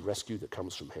accepted the rescue that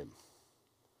comes from him?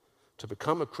 To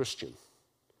become a Christian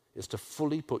is to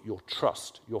fully put your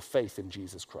trust, your faith in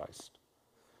Jesus Christ.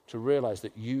 To realize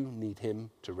that you need him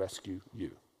to rescue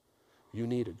you. You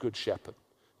need a good shepherd.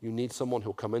 You need someone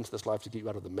who'll come into this life to get you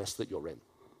out of the mess that you're in.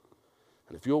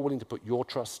 And if you're willing to put your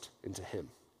trust into him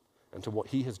and to what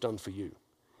he has done for you,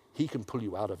 he can pull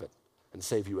you out of it and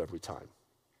save you every time.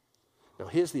 Now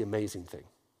here's the amazing thing.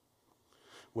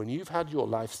 When you've had your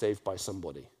life saved by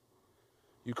somebody,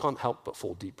 you can't help but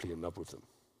fall deeply in love with them.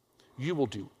 You will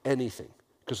do anything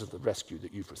because of the rescue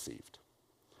that you've received.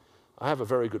 I have a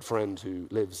very good friend who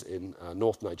lives in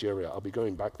North Nigeria. I'll be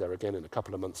going back there again in a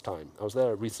couple of months' time. I was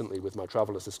there recently with my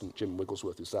travel assistant, Jim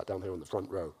Wigglesworth, who sat down here on the front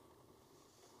row.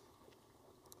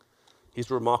 He's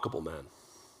a remarkable man.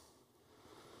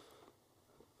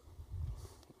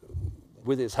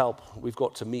 With his help, we've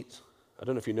got to meet, I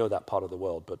don't know if you know that part of the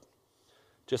world, but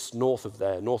just north of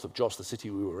there, north of Jos, the city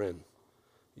we were in,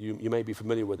 you may be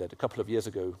familiar with it. A couple of years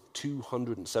ago,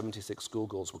 276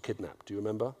 schoolgirls were kidnapped. Do you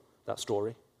remember that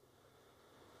story?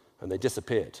 And they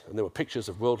disappeared. And there were pictures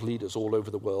of world leaders all over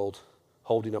the world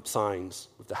holding up signs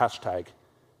with the hashtag,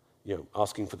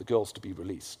 asking for the girls to be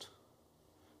released,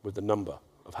 with the number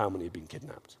of how many had been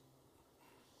kidnapped.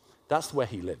 That's where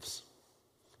he lives.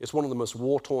 It's one of the most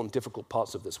war-torn, difficult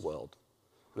parts of this world.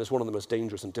 And it's one of the most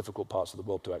dangerous and difficult parts of the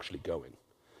world to actually go in.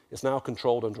 It's now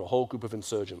controlled under a whole group of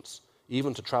insurgents,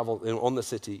 even to travel on the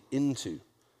city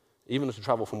even to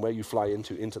travel from where you fly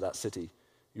into that city,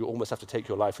 you almost have to take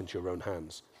your life into your own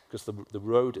hands, because the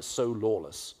road is so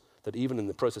lawless that even in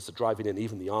the process of driving in,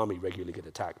 even the army regularly get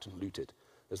attacked and looted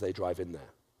as they drive in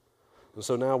there. And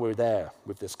so now we're there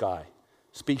with this guy,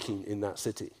 speaking in that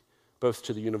city, both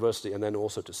to the university and then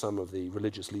also to some of the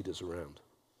religious leaders around.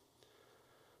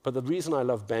 But the reason I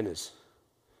love Ben is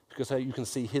because you can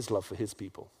see his love for his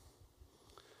people.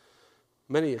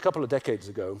 A couple of decades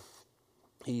ago,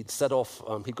 he'd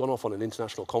gone off on an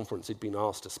international conference. He'd been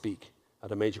asked to speak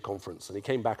at a major conference, and he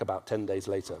came back about 10 days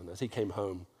later, and as he came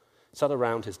home, sat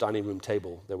around his dining room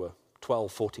table, there were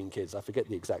 12, 14 kids, I forget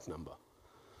the exact number,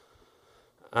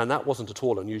 And that wasn't at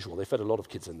all unusual. They fed a lot of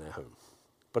kids in their home.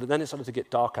 But then it started to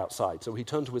get dark outside. So he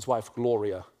turned to his wife,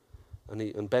 Gloria,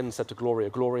 and Ben said to Gloria,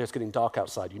 Gloria, it's getting dark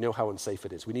outside. You know how unsafe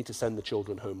it is. We need to send the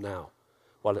children home now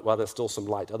while there's still some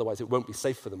light. Otherwise, it won't be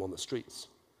safe for them on the streets.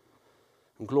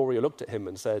 And Gloria looked at him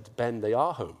and said, Ben, they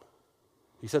are home.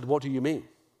 He said, what do you mean?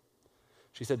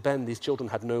 She said, Ben, these children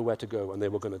had nowhere to go and they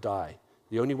were going to die.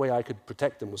 The only way I could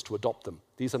protect them was to adopt them.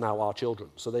 These are now our children,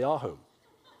 so they are home.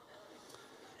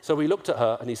 So he looked at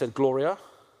her and he said, Gloria,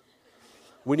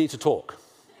 we need to talk.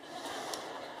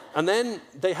 And then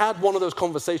they had one of those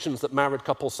conversations that married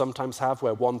couples sometimes have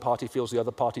where one party feels the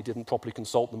other party didn't properly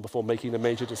consult them before making a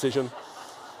major decision.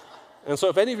 And so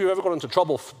if any of you ever got into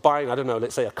trouble buying, I don't know,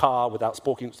 let's say a car without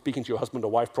speaking to your husband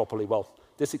or wife properly, well,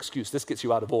 this gets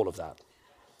you out of all of that.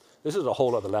 This is a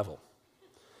whole other level.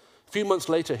 A few months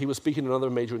later, he was speaking at another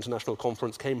major international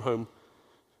conference, came home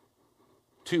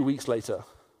 2 weeks later,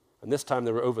 and this time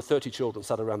there were over 30 children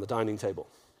sat around the dining table.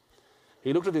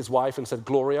 He looked at his wife and said,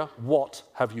 Gloria, what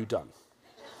have you done?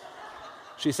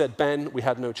 She said, Ben, we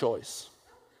had no choice.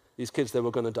 These kids, they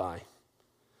were going to die.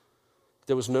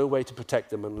 There was no way to protect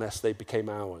them unless they became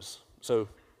ours. So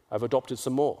I've adopted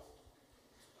some more.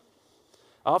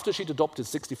 After she'd adopted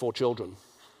 64 children,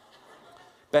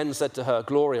 Ben said to her,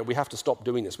 Gloria, we have to stop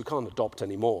doing this. We can't adopt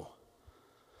anymore.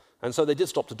 And so they did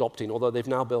stop adopting, although they've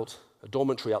now built a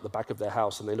dormitory out the back of their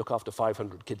house and they look after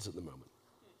 500 kids at the moment.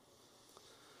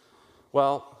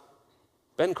 Well,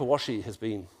 Ben Kawashi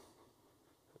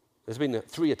there's been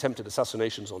 3 attempted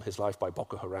assassinations on his life by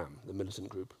Boko Haram, the militant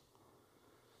group.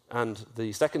 And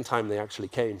the second time they actually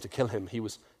came to kill him, he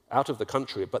was out of the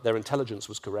country, but their intelligence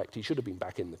was correct. He should have been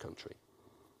back in the country.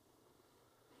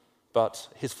 But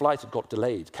his flight had got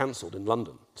delayed, cancelled in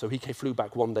London. So he flew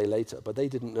back 1 day later, but they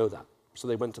didn't know that. So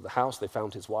they went to the house, they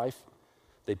found his wife,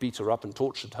 they beat her up and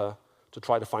tortured her to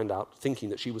try to find out, thinking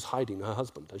that she was hiding her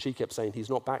husband. And she kept saying, he's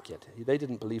not back yet. They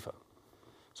didn't believe her.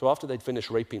 So after they'd finished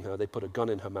raping her, they put a gun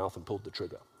in her mouth and pulled the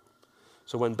trigger.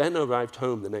 So when Ben arrived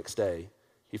home the next day,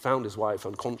 he found his wife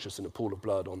unconscious in a pool of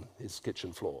blood on his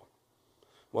kitchen floor.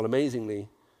 Well, amazingly,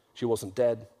 she wasn't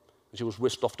dead, and she was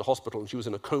whisked off to hospital, and she was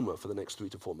in a coma for the next 3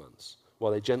 to 4 months,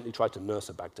 while they gently tried to nurse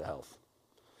her back to health.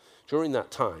 During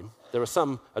that time, there are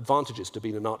some advantages to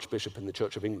being an archbishop in the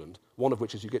Church of England, one of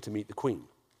which is you get to meet the Queen.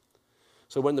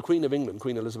 So when the Queen of England,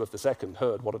 Queen Elizabeth II,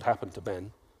 heard what had happened to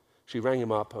Ben, she rang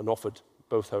him up and offered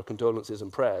both her condolences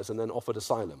and prayers, and then offered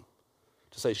asylum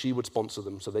to say she would sponsor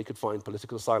them so they could find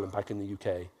political asylum back in the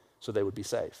UK so they would be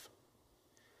safe.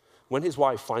 When his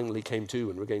wife finally came to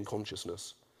and regained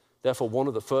consciousness, therefore one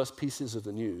of the first pieces of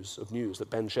news that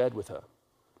Ben shared with her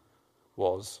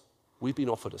was, we've been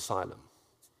offered asylum.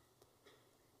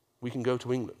 We can go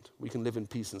to England. We can live in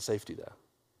peace and safety there.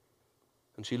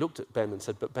 And she looked at Ben and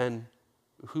said, but Ben,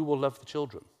 who will love the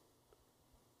children?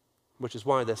 Which is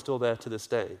why they're still there to this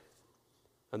day,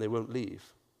 and they won't leave.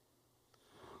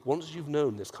 Once you've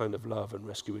known this kind of love and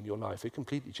rescue in your life, it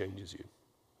completely changes you.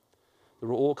 There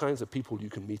are all kinds of people you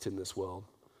can meet in this world.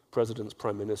 Presidents,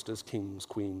 prime ministers, kings,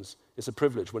 queens. It's a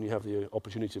privilege when you have the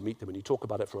opportunity to meet them and you talk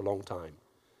about it for a long time.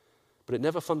 But it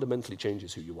never fundamentally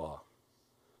changes who you are.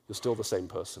 You're still the same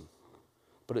person.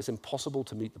 But it's impossible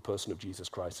to meet the person of Jesus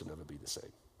Christ and never be the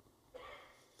same.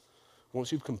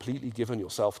 Once you've completely given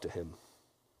yourself to him,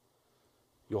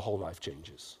 your whole life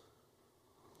changes.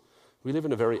 We live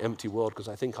in a very empty world because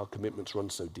I think our commitments run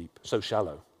so deep, so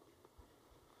shallow.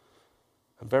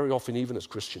 And very often, even as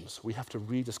Christians, we have to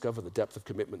rediscover the depth of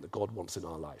commitment that God wants in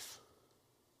our life.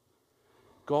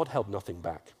 God held nothing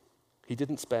back. He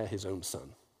didn't spare his own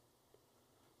son.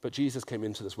 But Jesus came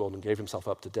into this world and gave himself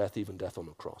up to death, even death on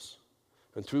a cross.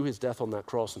 And through his death on that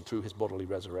cross and through his bodily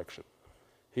resurrection,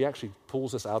 he actually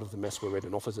pulls us out of the mess we're in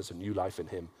and offers us a new life in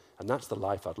him. And that's the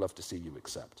life I'd love to see you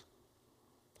accept.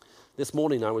 This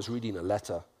morning I was reading a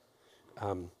letter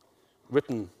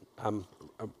written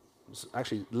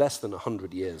actually less than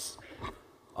 100 years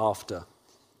after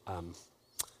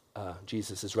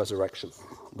Jesus' resurrection.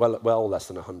 Well less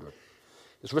than 100.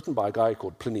 It's written by a guy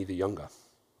called Pliny the Younger.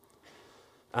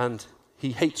 And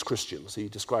he hates Christians. He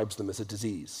describes them as a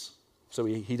disease. So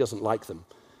he doesn't like them.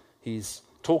 He's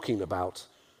talking about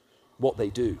what they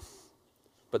do.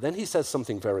 But then he says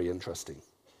something very interesting.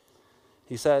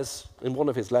 He says, in one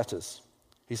of his letters,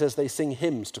 he says they sing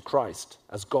hymns to Christ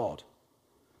as God,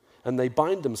 and they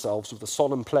bind themselves with a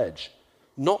solemn pledge,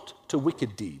 not to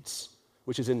wicked deeds,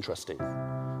 which is interesting,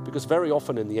 because very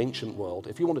often in the ancient world,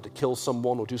 if you wanted to kill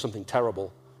someone or do something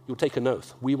terrible, you'll take an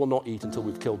oath. We will not eat until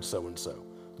we've killed so-and-so.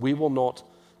 We will not,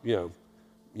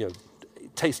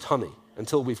 taste honey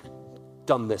until we've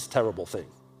done this terrible thing.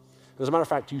 As a matter of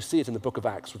fact, you see it in the book of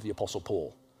Acts with the Apostle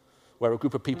Paul, where a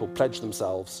group of people pledge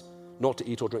themselves not to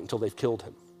eat or drink until they've killed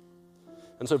him.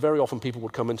 And so very often people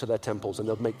would come into their temples and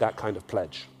they'll make that kind of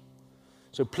pledge.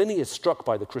 So Pliny is struck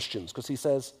by the Christians because he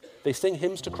says they sing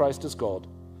hymns to Christ as God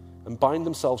and bind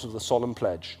themselves with a solemn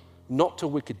pledge, not to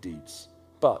wicked deeds,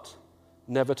 but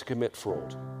never to commit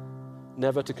fraud,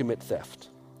 never to commit theft,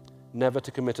 never to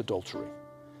commit adultery,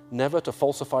 never to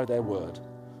falsify their word,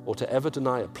 or to ever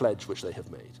deny a pledge which they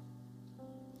have made.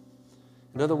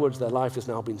 In other words, their life has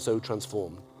now been so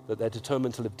transformed that they're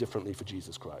determined to live differently for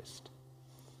Jesus Christ.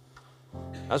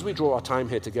 As we draw our time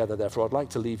here together, therefore, I'd like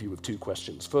to leave you with two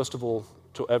questions. First of all,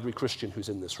 to every Christian who's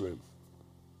in this room.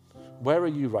 Where are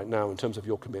you right now in terms of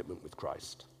your commitment with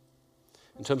Christ?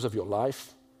 In terms of your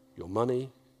life, your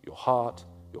money, your heart,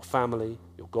 your family,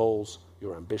 your goals,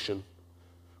 your ambition?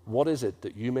 What is it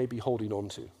that you may be holding on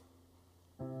to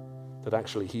that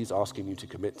actually he's asking you to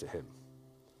commit to him?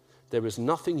 There is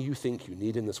nothing you think you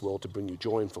need in this world to bring you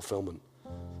joy and fulfillment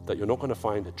that you're not going to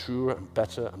find a truer and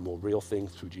better and more real thing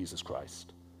through Jesus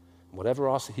Christ. And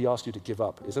whatever he asks you to give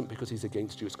up isn't because he's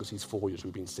against you, it's because he's for you, as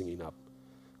we've been singing up.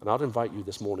 And I'd invite you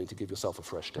this morning to give yourself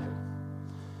afresh to him.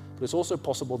 But it's also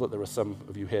possible that there are some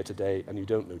of you here today and you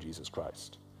don't know Jesus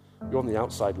Christ. You're on the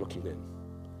outside looking in.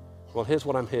 Well, here's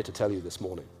what I'm here to tell you this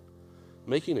morning.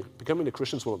 Becoming a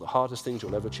Christian is one of the hardest things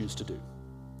you'll ever choose to do.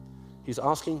 He's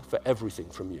asking for everything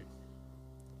from you.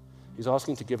 He's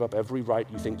asking to give up every right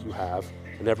you think you have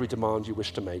and every demand you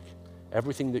wish to make,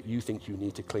 everything that you think you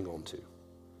need to cling on to.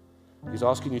 He's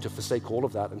asking you to forsake all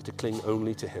of that and to cling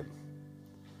only to him.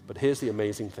 But here's the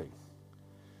amazing thing.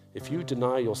 If you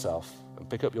deny yourself and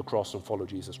pick up your cross and follow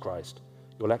Jesus Christ,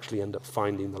 you'll actually end up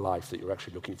finding the life that you're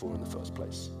actually looking for in the first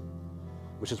place.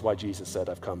 Which is why Jesus said,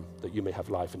 I've come that you may have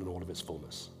life in all of its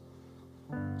fullness.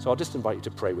 So I'll just invite you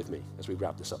to pray with me as we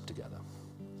wrap this up together.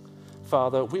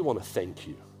 Father, we want to thank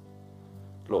you,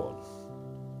 Lord,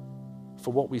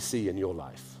 for what we see in your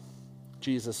life.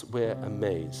 Jesus, we're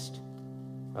amazed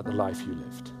at the life you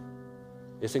lived.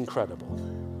 It's incredible,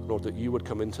 Lord, that you would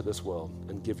come into this world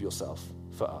and give yourself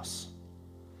for us.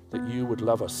 That you would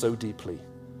love us so deeply,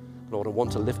 Lord, and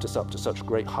want to lift us up to such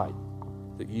great height,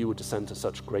 that you would descend to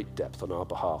such great depth on our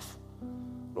behalf,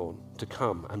 Lord, to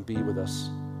come and be with us,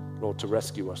 Lord, to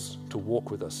rescue us, to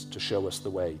walk with us, to show us the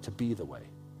way, to be the way.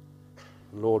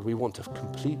 And Lord, we want to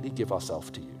completely give ourselves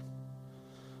to you.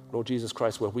 Lord Jesus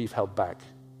Christ, where we've held back,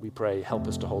 we pray, help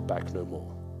us to hold back no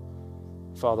more.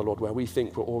 Father, Lord, where we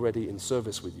think we're already in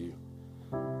service with you,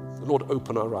 Lord,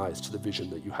 open our eyes to the vision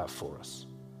that you have for us.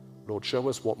 Lord, show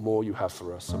us what more you have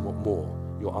for us and what more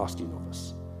you're asking of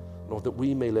us. Lord, that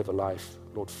we may live a life,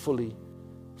 Lord, fully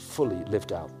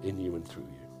lived out in you and through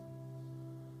you.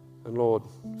 And Lord,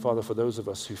 Father, for those of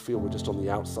us who feel we're just on the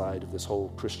outside of this whole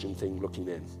Christian thing looking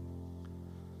in,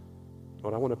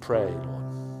 Lord, I want to pray,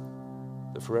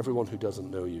 Lord, that for everyone who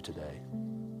doesn't know you today,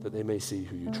 that they may see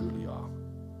who you truly are,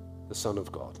 the Son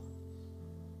of God,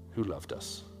 who loved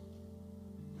us,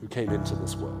 who came into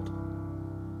this world,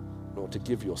 Lord, to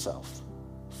give yourself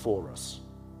for us.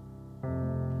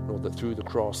 Lord, that through the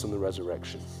cross and the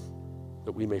resurrection,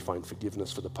 that we may find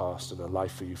forgiveness for the past and a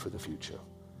life for you for the future,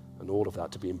 and all of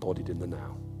that to be embodied in the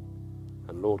now.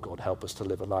 And Lord God, help us to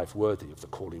live a life worthy of the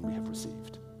calling we have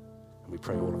received. And we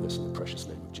pray all of this in the precious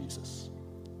name of Jesus.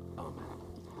 Amen.